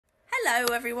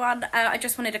Hello everyone, I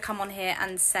just wanted to come on here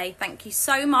and say thank you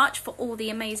so much for all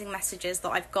the amazing messages that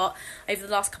I've got over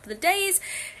the last couple of days.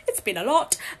 It's been a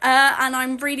lot, and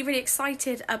I'm really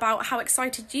excited about how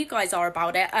excited you guys are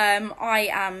about it. I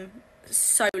am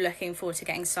so looking forward to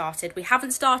getting started. We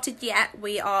haven't started yet.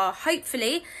 We are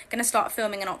hopefully going to start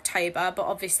filming in October, but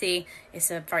obviously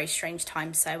it's a very strange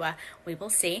time, so we will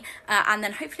see, and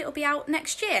then hopefully it'll be out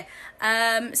next year.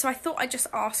 So I thought I'd just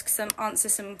answer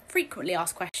some frequently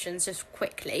asked questions just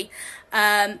quickly.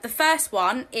 The first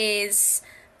one is,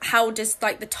 how does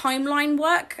the timeline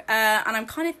work? And I'm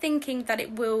kind of thinking that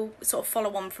it will sort of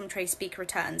follow on from Tracey Beaker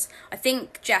Returns. I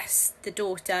think Jess, the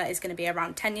daughter, is going to be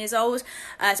around 10 years old.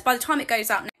 So by the time it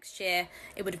goes out next year,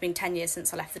 it would have been 10 years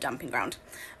since I left the dumping ground.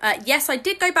 Yes, I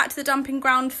did go back to the dumping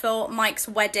ground for Mike's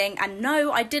wedding. And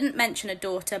no, I didn't mention a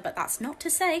daughter, but that's not to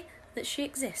say that she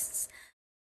exists.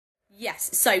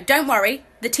 Yes, so don't worry,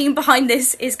 the team behind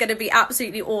this is going to be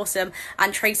absolutely awesome,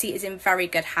 and Tracey is in very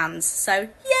good hands. So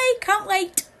yay, can't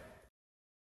wait.